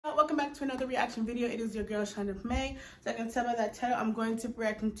welcome back to another reaction video. It is your girl Shonda May. So I can tell by that title, I'm going to be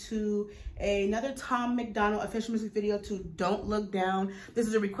reacting to another MacDonald official music video to Don't Look Down. This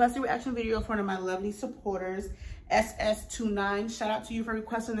is a requested reaction video from one of my lovely supporters, SS29. Shout out to you for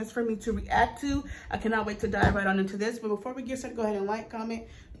requesting this for me to react to. I cannot wait to dive right on into this. But before we get started, go ahead and like, comment,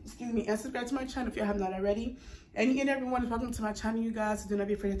 and subscribe to my channel if you have not already. Any and everyone is welcome to my channel, you guys. Do not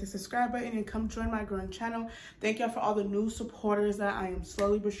be afraid to hit the subscribe button and come join my growing channel. Thank y'all for all the new supporters that I am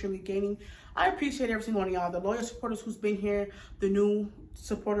slowly but surely gaining. I appreciate every single one of y'all, the loyal supporters who's been here, the new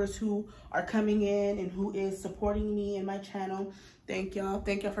supporters who are coming in and who is supporting me and my channel. Thank y'all.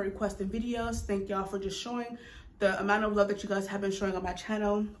 Thank y'all for requesting videos. Thank y'all for just showing the amount of love that you guys have been showing on my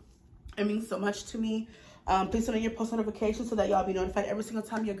channel. It means so much to me. Please turn on your post notifications so that y'all be notified every single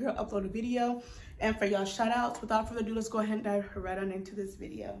time your girl upload a video. And for y'all shout outs, without further ado, let's go ahead and dive right on into this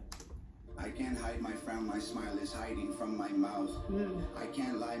video. I can't hide my frown, my smile is hiding from my mouth. I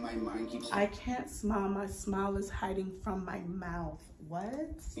can't lie, my mind keeps... I can't smile, my smile is hiding from my mouth. What?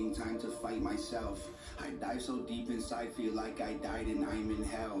 In time to fight myself. I dive so deep inside, feel like I died and I'm in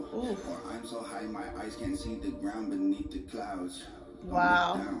hell. Oof. Or I'm so high, my eyes can't see the ground beneath the clouds.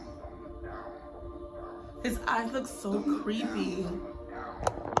 Wow. His eyes look so creepy.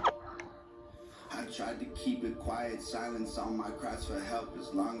 I tried to keep it quiet, silence all my cries for help.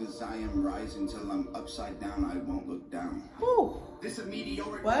 As long as I am rising till I'm upside down, I won't look down. Ooh. This a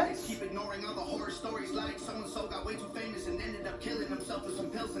meteoric rise, keep ignoring all the horror stories like so-and-so got way too famous and ended up killing himself with some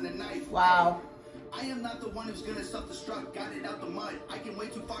pills and a knife. Wow. I am not the one who's gonna self-destruct, got it out the mud. I can way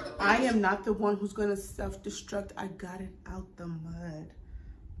too far to... I am not the one who's gonna self-destruct, I got it out the mud.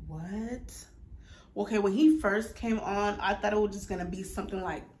 What? Okay, when he first came on, I thought it was just gonna be something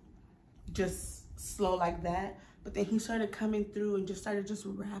like just slow like that, but then he started coming through and just started just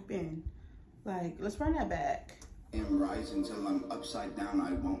rapping. Like, let's run that back. I am rising till I'm upside down,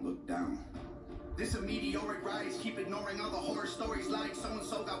 I won't look down. This a meteoric rise, keep ignoring all the horror stories like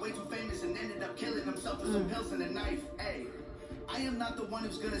so-and-so got way too famous and ended up killing himself with some pills and a knife. Hey, I am not the one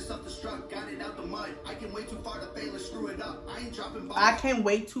who's gonna self-destruct, got it out the mud. I can way too far to fail or screw it up. I ain't dropping bombs. I can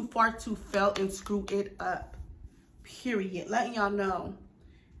way too far to fail and screw it up. Period. Letting y'all know.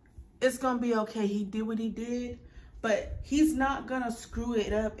 It's gonna be okay. He did what he did, but he's not gonna screw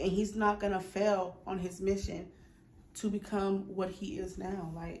it up and he's not gonna fail on his mission to become what he is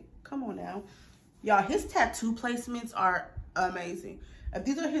now. Like, come on now. Y'all, his tattoo placements are amazing. If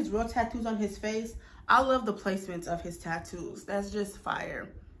these are his real tattoos on his face, I love the placements of his tattoos. That's just fire.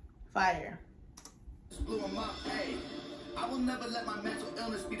 Fire. Blew him up. Hey, I will never let my mental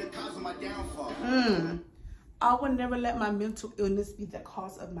illness be the cause of my downfall. I would never let my mental illness be the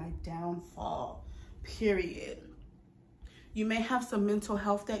cause of my downfall, period. You may have some mental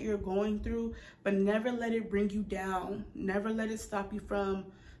health that you're going through, but never let it bring you down. Never let it stop you from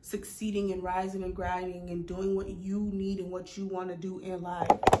succeeding and rising and grinding and doing what you need and what you want to do in life.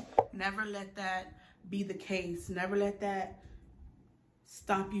 Never let that be the case. Never let that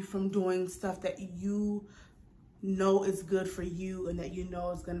stop you from doing stuff that you know is good for you and that you know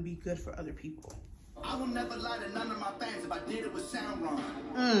is going to be good for other people. I will never lie to none of my fans. If I did, it would sound wrong.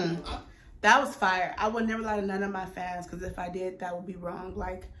 That was fire. I would never lie to none of my fans because if I did, that would be wrong.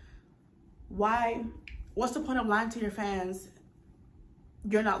 Like, why? What's the point of lying to your fans?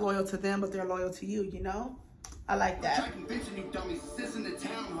 You're not loyal to them, but they're loyal to you, you know? I like that. Try convincing you dummies. This in the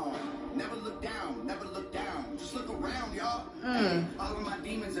town hall. Never look down. Never look down. Just look around, y'all. Hey, all of my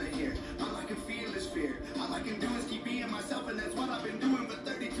demons are here. All I can feel is fear. All I can do is keep being myself, and that's what I've been doing for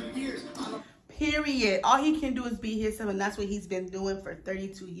 32 years. Period. All he can do is be himself, and that's what he's been doing for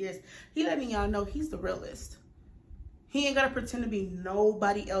 32 years. He letting y'all know he's the realest. He ain't got to pretend to be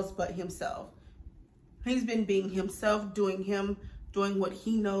nobody else but himself. He's been being himself, doing what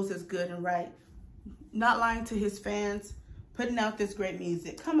he knows is good and right. Not lying to his fans, putting out this great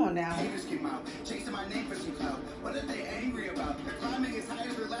music. Come on now. Haters came out, chasing my name for some clout. What are they angry about? They're climbing as high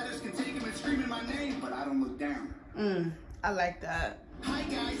as their ladders can take them and screaming my name, but I don't look down. I like that. Hi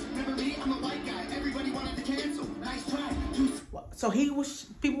guys, remember me? I'm a white guy. Everybody wanted to cancel. Nice try. So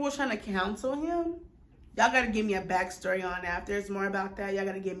people were trying to cancel him? Y'all gotta give me a backstory on that. If there's more about that, y'all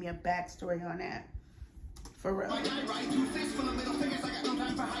gotta give me a backstory on that. For real. My guy, right? 2 fists full of middle fingers. I got no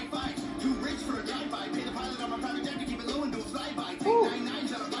time for high fives. Too rich for a drive-by. Pay the pilot on my private jet to keep it low and do a flyby. Take 9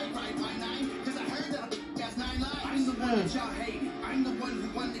 9s on a bike ride. Why 9? Because I heard that a gas 9 lives. I'm the one that y'all hated. I'm the one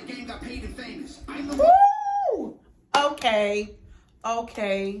who won the game, got paid and famous. I'm the one. Okay.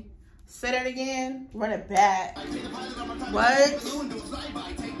 Okay. Say that again. Run it back. What?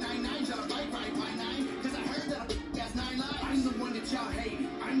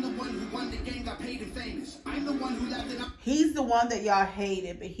 I'm the one who won the game, got paid and famous. I'm the one who left it up. He's the one that y'all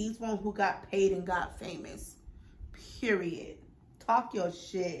hated, but he's one who got paid and got famous. Period. Talk your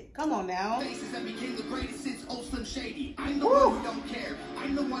shit. Come on now. Faces that became the greatest since old Slim Shady. I'm the one who don't care.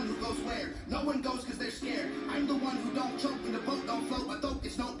 I'm the one who goes where no one goes because they're scared. I'm the one who don't choke when the boat don't float. My throat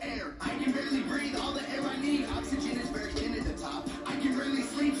gets no air. I can barely breathe all the air I need. Oxygen is very thin at the top. I can barely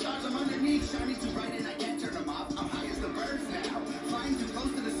sleep. Stars I'm underneath. Shining too bright and I can't turn them off. I'm high as the birds now. Flying too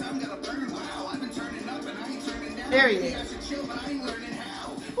close to the sun, gotta burn. Wow, I've been turning up and I ain't turning down. There he is. Maybe I should chill, but I ain't learning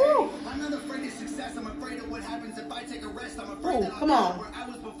how. Hey, I'm not afraid of success. I'm afraid of what happens if I take a rest. I'm afraid that I'll go where I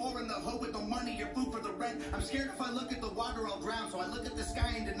was before in the hope with no money or food for the rent. I'm scared if I look at the water, I'll drown. So I look at the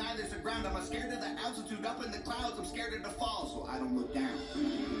sky and deny there's a ground. I'm scared of the altitude up in the clouds. I'm scared of the fall, so I don't look down.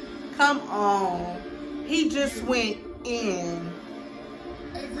 Come on. He just went in.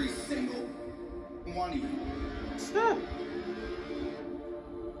 Every single one of you.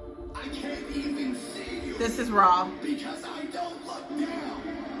 I can't even see you. This is raw. Because I don't look down.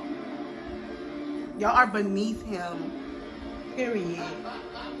 Y'all are beneath him. Period.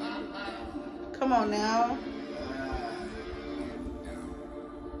 Come on now.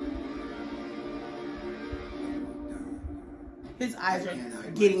 His eyes are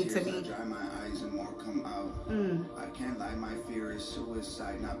getting to me. Dry my eyes and more come out. I can't lie, my fear is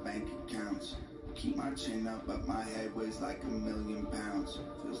suicide, not bank accounts. Keep my chin up, but my head weighs like 1,000,000 pounds.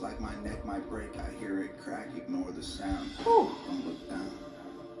 Feels like my neck might break, I hear it crack, ignore the sound. Don't look down.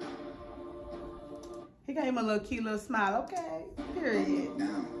 He got him a little cute little smile, okay? Period. Don't look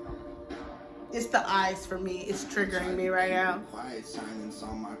down. It's the eyes for me. It's triggering me right now. Quiet silence,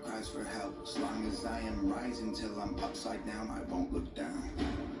 all my cries for help. As long as I am rising till I'm upside down, I won't look down.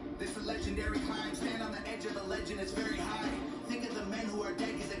 This a legendary climb, stand on the edge of the legend, it's very high. Think of the men who are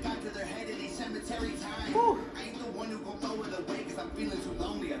dead because it got to their head in a cemetery time. I ain't the one who gon' throw it away because I'm feeling too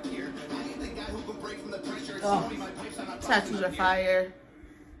lonely up here. I ain't the guy who gon' break from the pressure. It's only my pipes on a tattoos are fire.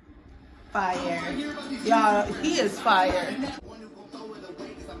 Fire. Y'all, he is fire.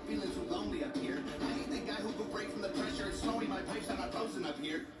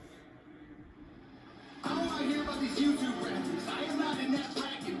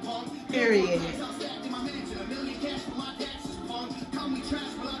 Period.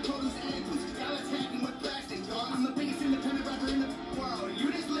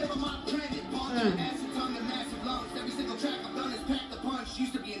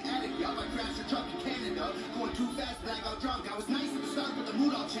 Used to be an addict, y'all. I crashed a truck in Canada. Going too fast, but I got drunk. I was nice at the start, but the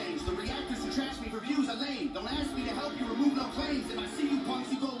mood all changed. The reactors who trash me for views are lame. Don't ask me to help you remove no claims. If I see you punks,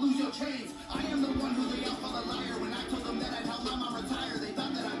 you go lose your chains. I am the one who they all call a liar. When I told them that I'd help my mom retire, they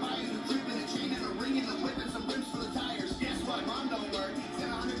thought that I'd buy a new crib and a chain and a ring and a whip and some rims for the tires. Guess what? Mom don't work. Spent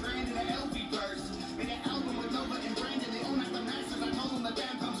 100 grand in an LP burst. Made an album with Nova and Brandon. They own us the masters. I told them the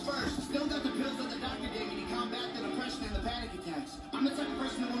band comes first. Still got the pills that the doctor gave me to combat the depression and the panic attacks. I'm the type of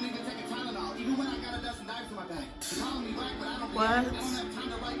person who won't even take a Tylenol, even when I got a dozen knives in my back. They're calling me black, but I don't react. I don't have time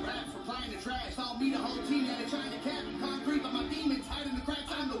to write raps, replying to trash. All me, the whole team that are trying to cap and concrete, but my demons hiding the cracks.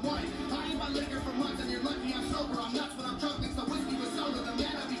 I'm the one. Buying my liquor for months, and you're lucky I'm sober. I'm nuts when I'm drunk, mix the whiskey with soda. The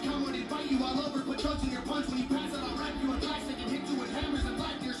man I become would invite you all over, put drugs in your punch. When you pass it, I'll wrap you in plastic and hit you with hammers and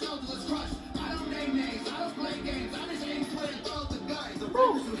black to your shoulder. Let's crush. I don't name names, I don't play games. I just aim straight and throw the guys. The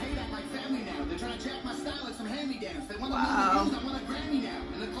rappers who hate act like family now. They're trying to jack my style like some hand-me-downs. They want to know the news, I want a Grammy now.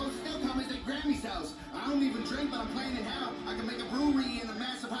 And the clothes still come as at Grammy's house. I don't even drink, but I'm playing it how. I can make a brewery in a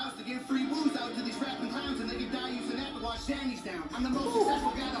massive house to give free booze out to these rapping clowns, and they can die using that to wash Danny's down. I'm the most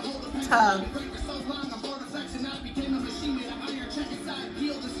successful guy to hold the pen. I've been great for so long, I'm bored of flexing. I became a machine made of iron. Check inside,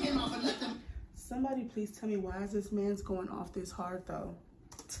 peel the skin off and let them. Somebody please tell me, why is this man's going off this hard though?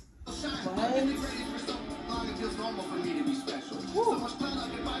 What? It feels normal for me to be special. So much blood I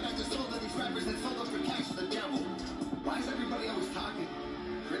can buy back the soul of these rappers that sold up for cash to the devil. Why is everybody always talking,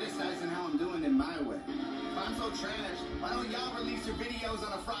 criticizing how I'm doing in my way? If I'm so trash, why don't y'all release your videos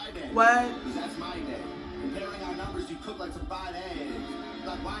on a Friday? What? Because that's my day. Comparing our numbers, you cook like some fried eggs.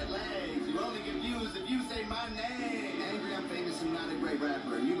 Like white legs. You only get views if you say my name. Angry I'm famous and not a great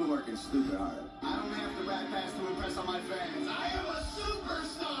rapper, and you've been working stupid hard. I don't have to rap fast to impress all my fans. I am a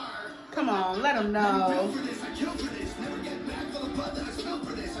superstar. Come on, let him know. I built for this, I killed for this. Never get back for the blood that I spilled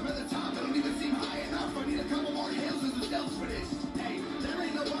for this. I'm at the top, I don't even seem high enough. I need a couple more hills and some steps for this. Hey, there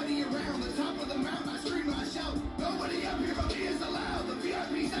ain't nobody around the top of the mountain. I scream and I shout. Nobody up here but me is allowed. The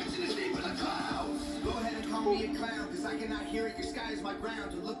VIP section is deep in the clouds. Go ahead and call me a clown, cause I cannot hear it. Your sky is my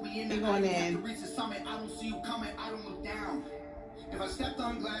ground. To look me in the eye, you have to reach the summit. I don't see you coming, I don't look down. If I stepped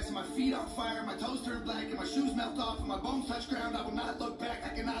on glass and my feet on fire, my toes turned black and my shoes melt off and my bones touch ground, I will not look back, I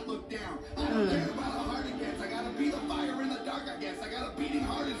cannot look down. I don't care about how hard it gets, I gotta be the fire in the dark, I guess. I got a beating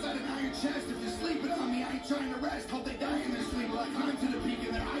heart inside an iron chest. If you're sleeping on me, I ain't trying to rest. Hope they die in their sleep while I climb to the peak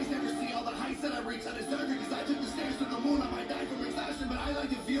and their eyes never see all the heights that I've reached. I deserve it because I took the stairs to the moon. I might die from exhaustion, but I like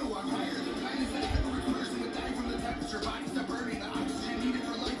the view. I'm higher than planets that average person would die from the temperature. Bodies are burning, the oxygen needed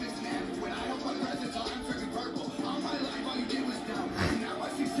for life isn't adequate. I hope my breath until I'm turning purple. All my life, all you did was down. Now my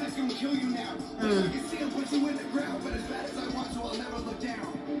success can kill you now. Wish I could see him put you in the ground, but as bad as I want to, I'll never look down.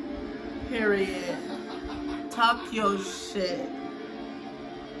 Period. Talk your shit.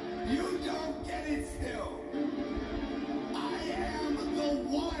 You don't get it still. I am the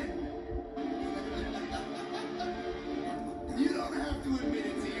one. You don't have to admit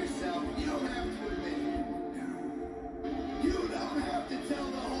it to yourself. You don't have to admit it. You don't have to tell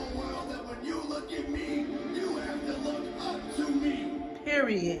the whole world that when you look at me, you have to look up to me.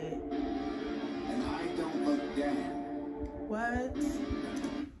 Period. And I don't look down. What?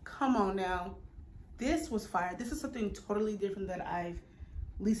 Come on now. This was fire. This is something totally different that I've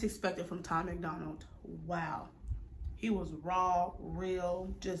least expected from Tom MacDonald. Wow. He was raw,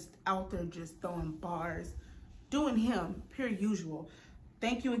 real, just out there just throwing bars. Doing him, per usual.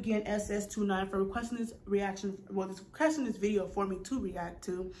 Thank you again, SS29, for requesting this reaction, requesting this video for me to react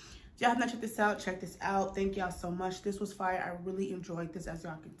to. If y'all have not checked this out, check this out. Thank y'all so much. This was fire. I really enjoyed this, as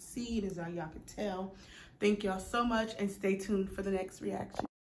y'all can see, and as y'all can tell. Thank y'all so much, and stay tuned for the next reaction.